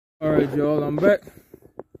Alright y'all, I'm back.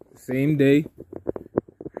 Same day.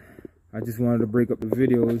 I just wanted to break up the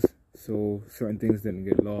videos so certain things didn't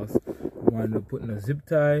get lost. I wanted to put in a zip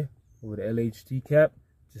tie over the LHT cap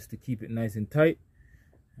just to keep it nice and tight.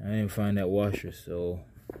 I didn't find that washer, so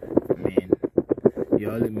man,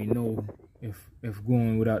 y'all let me know if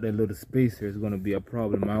going without that little spacer is gonna be a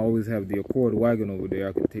problem. I always have the Acura wagon over there.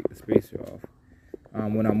 I can take the spacer off.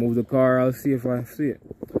 When I move the car, I'll see if I see it.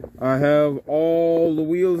 I have all the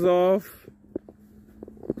wheels off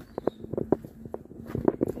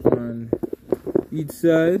on each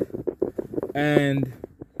side, and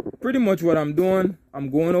pretty much what I'm doing,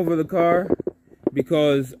 I'm going over the car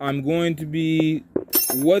because I'm going to be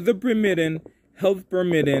weather permitting, health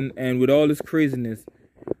permitting, and with all this craziness,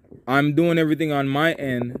 I'm doing everything on my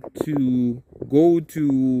end to go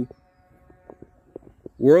to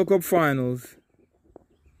World Cup Finals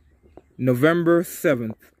November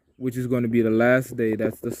 7th, which is going to be the last day.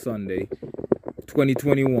 That's the Sunday,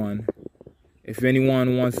 2021. If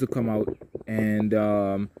anyone wants to come out, and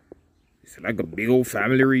it's like a big old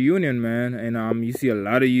family reunion, man. And you see a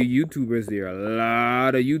lot of you YouTubers there,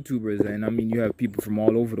 and I mean, you have people from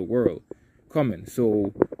all over the world coming.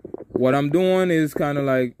 So what I'm doing is kind of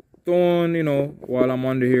like throwing, you know, while I'm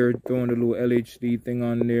under here, throwing the little LHD thing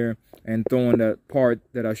on there, and throwing that part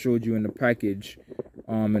that I showed you in the package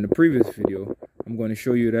in the previous video. I'm going to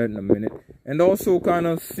show you that in a minute, and also kind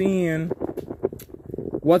of seeing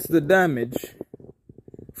what's the damage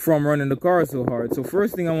from running the car so hard. So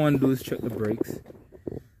first thing I want to do is check the brakes,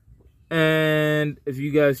 and if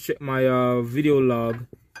you guys check my video log,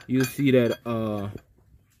 you'll see that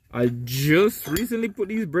I just recently put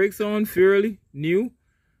these brakes on, fairly new,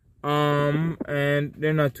 and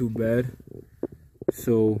they're not too bad,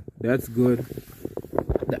 so that's good.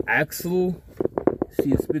 The axle,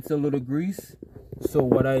 see, it spits a little grease. So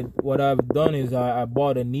what I've done is I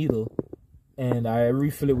bought a needle, and I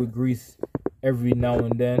refill it with grease every now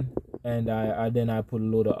and then, and I put a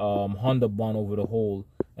little Honda Bond over the hole,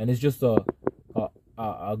 and it's just a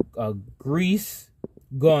grease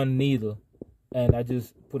gun needle, and I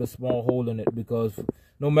just put a small hole in it because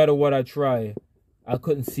no matter what I try, I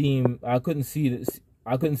couldn't see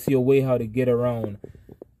a way how to get around.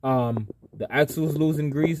 The axle's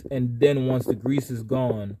losing grease, and then once the grease is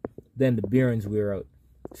gone, then the bearings wear out.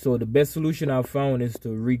 So the best solution I've found is to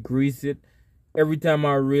re-grease it every time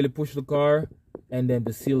I really push the car, and then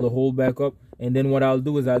to seal the hole back up. And then what I'll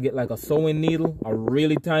do is I'll get like a sewing needle, a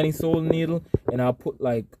really tiny sewing needle, and I'll put,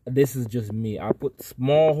 like, this is just me, I put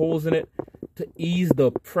small holes in it to ease the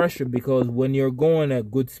pressure, because when you're going at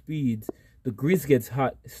good speeds, the grease gets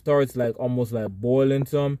hot, it starts like almost like boiling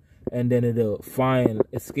some, and then it'll find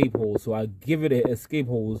escape holes. So I give it escape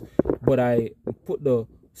holes, but I put the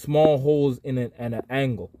small holes in it at an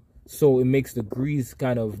angle, so it makes the grease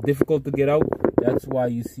kind of difficult to get out. That's why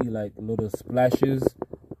you see like little splashes,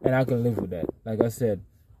 and I can live with that. Like I said,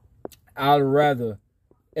 I'd rather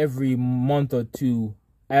every month or two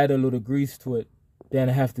add a little grease to it than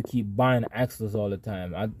have to keep buying axles all the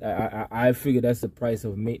time. I figure that's the price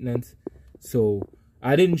of maintenance. So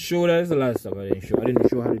I didn't show that. There's a lot of stuff I didn't show. I didn't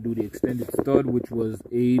show how to do the extended stud, which was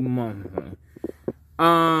a month.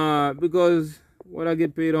 Because what I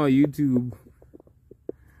get paid on YouTube,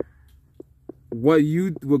 what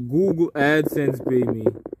Google AdSense pay me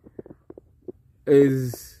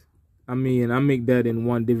is, I mean, I make that in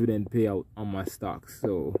one dividend payout on my stocks.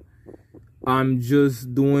 So I'm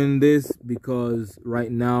just doing this because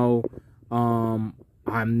right now I'm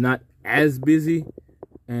not as busy,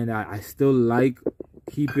 and I still like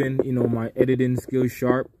keeping, you know, my editing skills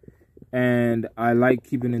sharp, and I like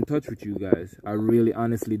keeping in touch with you guys. I really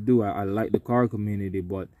honestly do. I like the car community,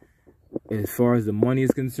 but as far as the money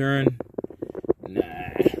is concerned, nah.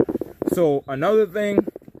 So another thing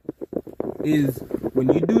is,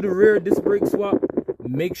 when you do the rear disc brake swap,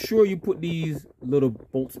 make sure you put these little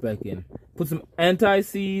bolts back in. Put some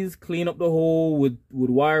anti-seize, clean up the hole with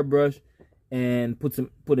wire brush, and put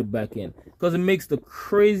it back in, because it makes the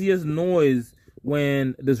craziest noise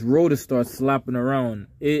when this rotor starts slapping around.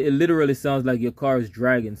 It literally sounds like your car is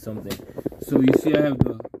dragging something. So you see I have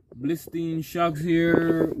the Blistine shocks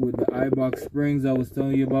here with the iBox springs I was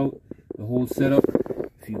telling you about, the whole setup.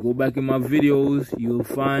 If you go back in my videos, you'll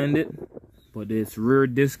find it. But it's rear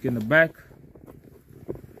disc in the back,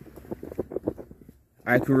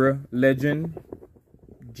 Acura Legend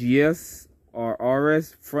GS or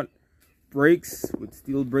RS front brakes with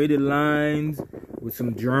steel braided lines with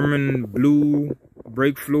some German blue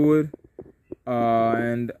brake fluid.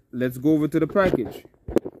 And let's go over to the package.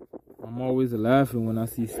 I'm always laughing when I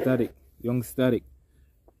see Static, young Static.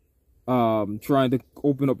 trying to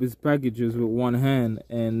open up his packages with one hand,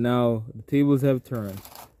 and now the tables have turned.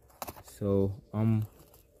 So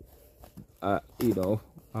you know,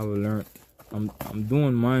 I've learned. I'm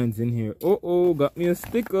doing mines in here. Oh, got me a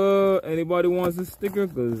sticker. Anybody wants a sticker?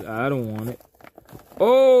 Cause I don't want it.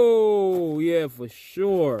 Oh yeah, for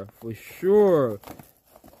sure.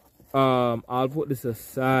 I'll put this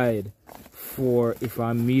aside for if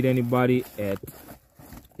I meet anybody at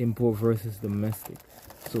import versus domestic.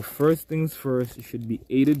 So first things first, it should be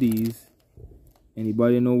 8 of these.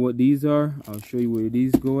 Anybody know what these are? I'll show you where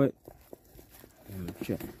these go at.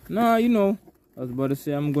 Check. Nah, you know, I was about to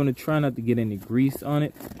say I'm gonna try not to get any grease on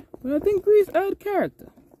it, but I think grease adds character.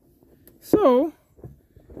 So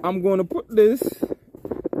I'm gonna put this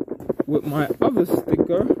with my other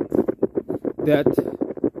sticker that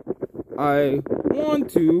I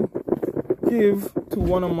want to give to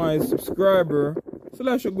one of my subscriber /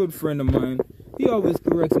 a good friend of mine. He always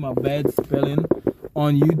corrects my bad spelling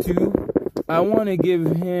on YouTube. I want to give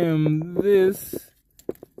him this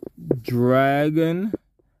dragon.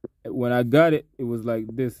 When I got it, it was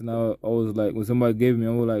like this, and I was like, when somebody gave me,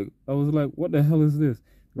 I was like, what the hell is this?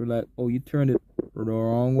 They were like, oh, you turned it the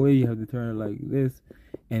wrong way. You have to turn it like this,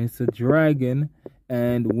 and it's a dragon.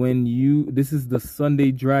 And when this is the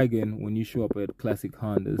Sunday Dragon when you show up at Classic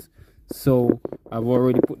Hondas. So I've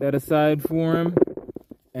already put that aside for him,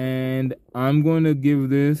 and I'm going to give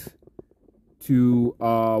this to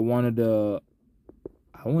one of the,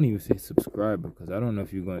 I won't even say subscriber, because I don't know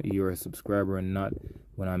if you're a subscriber or not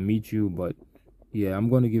when I meet you, but yeah, I'm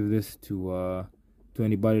going to give this to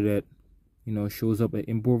anybody that, you know, shows up at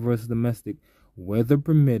import versus domestic. Weather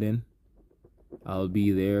permitting, I'll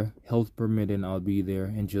be there. Health permitting, I'll be there.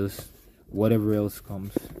 And just whatever else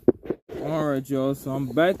comes. Alright, y'all. So I'm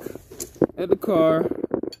back at the car.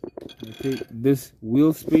 I take this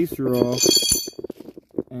wheel spacer off.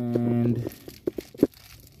 And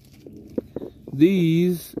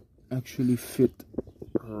these actually fit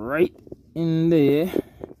right in there.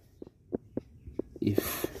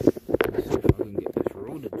 If I can get this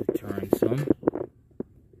rotor to turn some.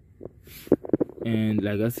 And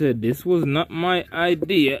like I said, this was not my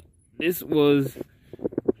idea. This was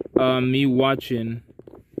me watching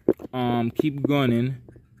Keep Gunning,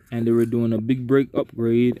 and they were doing a big brake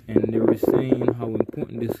upgrade, and they were saying how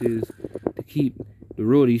important this is to keep the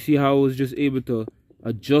rotor. You see how I was just able to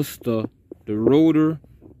adjust the rotor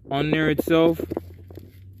on there itself?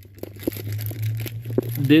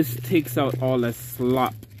 This takes out all that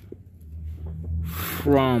slop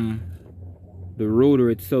from the rotor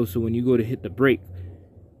itself, so when you go to hit the brake,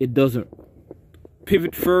 it doesn't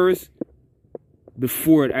pivot first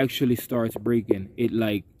before it actually starts braking. It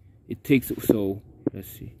takes it, so let's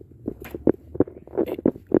see, it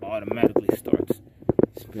automatically starts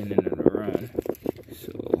spinning it around.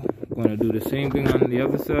 So I'm gonna do the same thing on the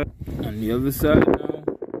other side. Now,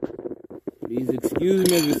 please excuse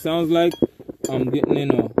me if it sounds like I'm getting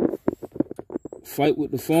in a fight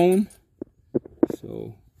with the phone,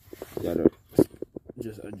 so gotta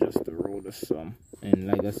just adjust the rotor some. And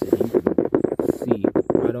like I said, you can see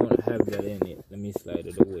I don't have that in it. Let me slide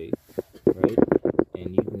it away, right?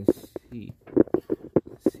 And you can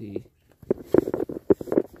see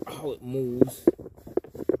how it moves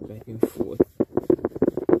back and forth.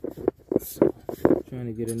 So trying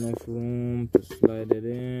to get enough room to slide it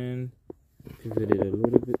in, pivot it a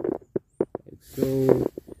little bit like so,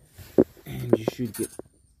 and you should get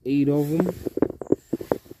 8 of them.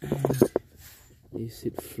 They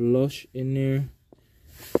sit flush in there.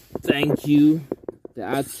 Thank you to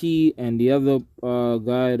Aki and the other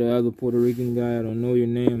guy, the other Puerto Rican guy. I don't know your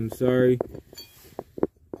name, I'm sorry.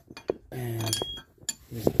 And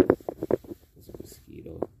there's a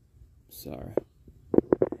mosquito. Sorry.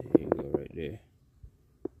 There you go, right there.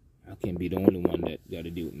 I can't be the only one that got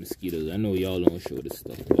to deal with mosquitoes. I know y'all don't show this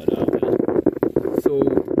stuff, but I will. So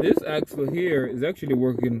this axle here is actually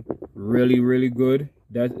working really good.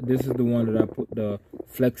 This is the one that I put the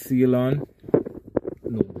flex seal on.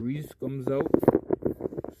 No grease comes out.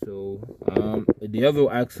 So the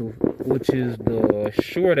other axle, which is the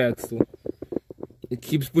short axle, it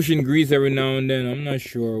keeps pushing grease every now and then. I'm not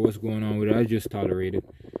sure what's going on with it. I just tolerate it.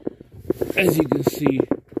 As you can see,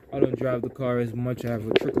 I don't drive the car as much. I have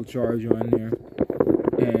a trickle charge on there,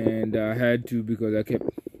 and I had to because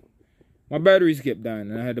my batteries kept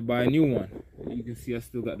dying, and I had to buy a new one. You can see I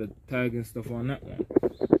still got the tag and stuff on that one.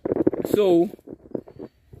 So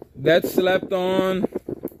that's slapped on.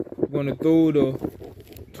 I'm gonna throw the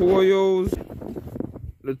Toyos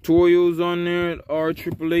on there,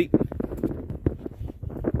 R888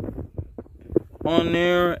 on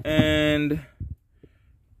there, and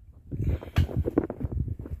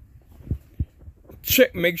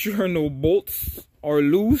check, make sure no bolts are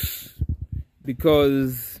loose,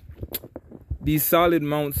 because these solid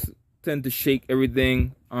mounts tend to shake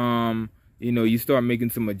everything. You know, you start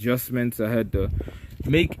making some adjustments. I had to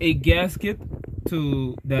make a gasket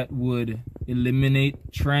that would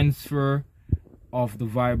eliminate transfer of the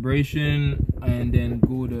vibration, and then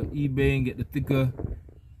go to eBay and get the thicker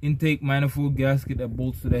intake manifold gasket that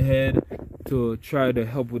bolts to the head to try to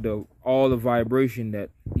help with all the vibration that,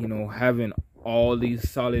 you know, having all these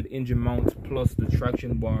solid engine mounts plus the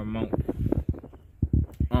traction bar mount,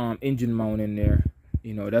 engine mount in there.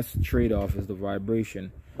 You know, that's the trade-off, is the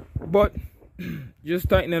vibration. But just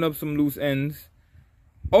tightening up some loose ends.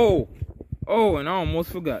 Oh, and I almost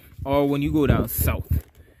forgot. Or when you go down south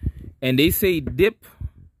and they say dip,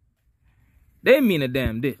 they mean a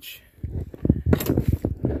damn ditch.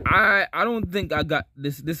 I don't think I got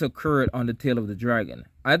this occurred on the tail of the Dragon.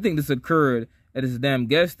 I think this occurred at this damn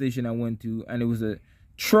gas station I went to, and it was a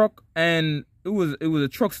truck, and it was a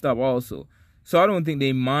truck stop also. So I don't think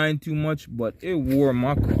they mind too much, but it wore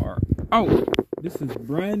my car out. This is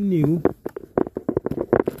brand new,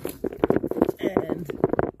 and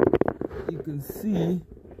you can see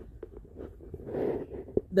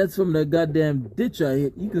that's from the goddamn ditch I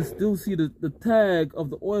hit. You can still see the tag of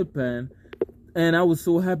the oil pan. And I was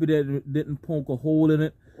so happy that it didn't poke a hole in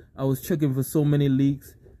it. I was checking for so many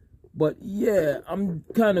leaks. But yeah, I'm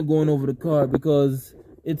kind of going over the car because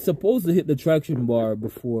it's supposed to hit the traction bar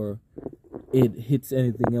before it hits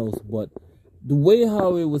anything else. But the way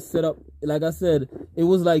how it was set up, like I said, it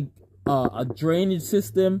was like a drainage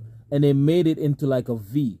system, and they made it into like a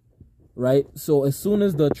V, right? So as soon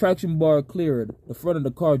as the traction bar cleared, the front of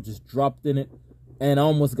the car just dropped in it, and I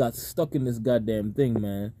almost got stuck in this goddamn thing,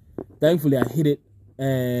 man. Thankfully, I hit it,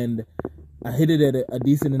 and I hit it at a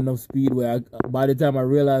decent enough speed where by the time I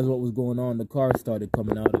realized what was going on, the car started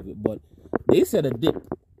coming out of it. But they said a dip.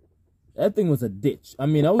 That thing was a ditch. I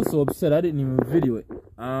mean, I was so upset I didn't even video it.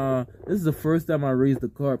 This is the first time I raised the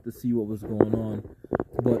car up to see what was going on.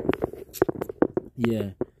 But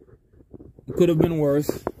yeah, it could have been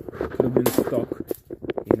worse. Could have been stuck.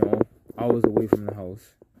 You know, I was away from the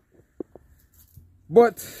house.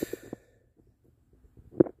 But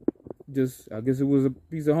I guess it was a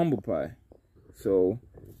piece of humble pie. So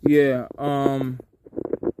yeah, I'll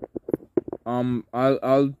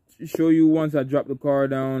show you once I drop the car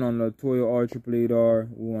down on the Toyo R888R.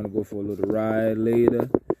 We want to go for a little ride later.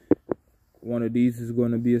 One of these is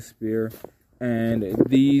going to be a spare, and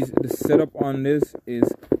the setup on this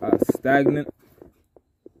is stagnant,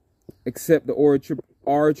 except the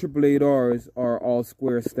R888Rs are all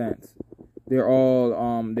square stance. They're all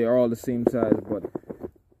the same size, but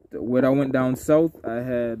when I went down south, I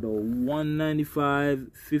had the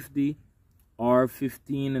 195/50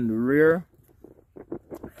 R15 in the rear,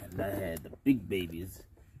 and I had the big babies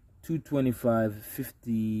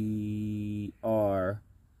 225/50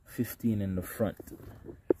 R15 in the front,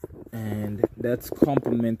 and that's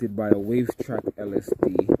complemented by a Wavetrack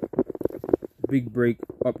LSD big brake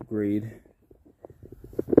upgrade,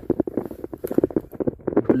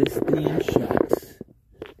 blistering shocks,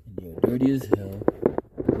 and they're dirty as hell.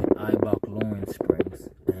 Springs,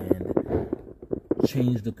 and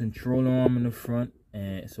changed the control arm in the front,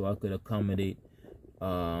 and so I could accommodate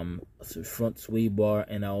front sway bar,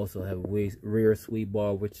 and I also have rear sway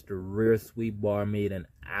bar, which the rear sway bar made an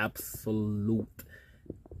absolute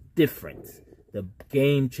difference. The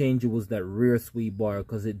game changer was that rear sway bar,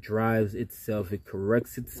 because it drives itself, it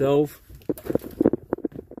corrects itself.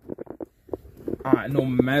 No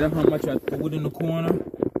matter how much I threw it in the corner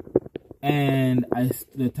and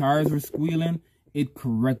the tires were squealing, it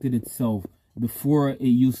corrected itself. Before, it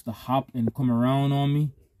used to hop and come around on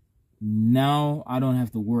me. Now I don't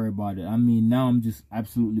have to worry about it. I mean, now I'm just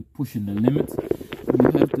absolutely pushing the limits.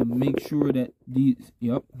 You have to make sure that these,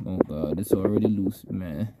 yep, oh god, it's already loose,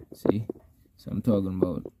 man. See, so I'm talking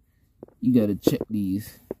about, you gotta check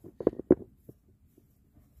these.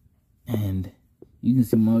 And you can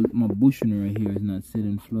see my bushing right here is not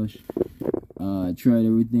sitting flush. I tried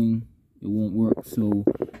everything, it won't work. So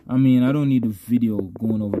I mean, I don't need a video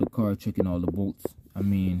going over the car checking all the bolts. I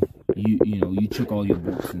mean, you know, you check all your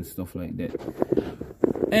bolts and stuff like that.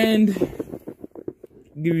 And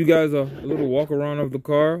give you guys a little walk around of the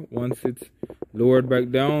car once it's lowered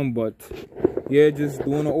back down. But yeah, just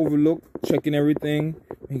doing an overlook, checking everything,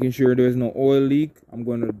 making sure there's no oil leak. I'm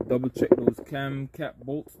going to double check those cam cap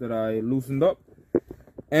bolts that I loosened up.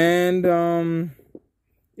 And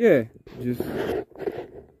yeah, just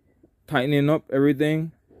tightening up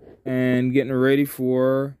everything and getting ready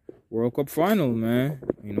for World Cup final, man.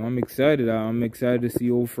 You know, I'm excited. I'm excited to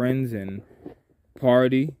see old friends and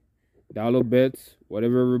party. dollar bets,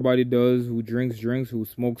 whatever everybody does, who drinks, who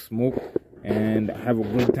smokes, and have a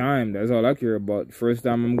good time. That's all I care about. First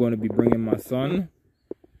time I'm going to be bringing my son,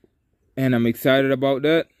 and I'm excited about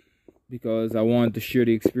that because I want to share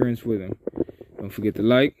the experience with him. Don't forget to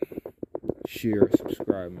like, share,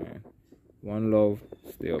 subscribe, man. One love.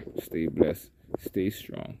 Stay up, stay blessed, stay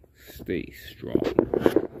strong, stay strong.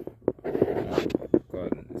 Oh,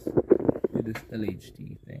 goodness. Look at this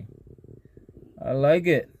LHD thing. I like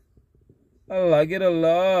it. I like it a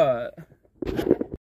lot.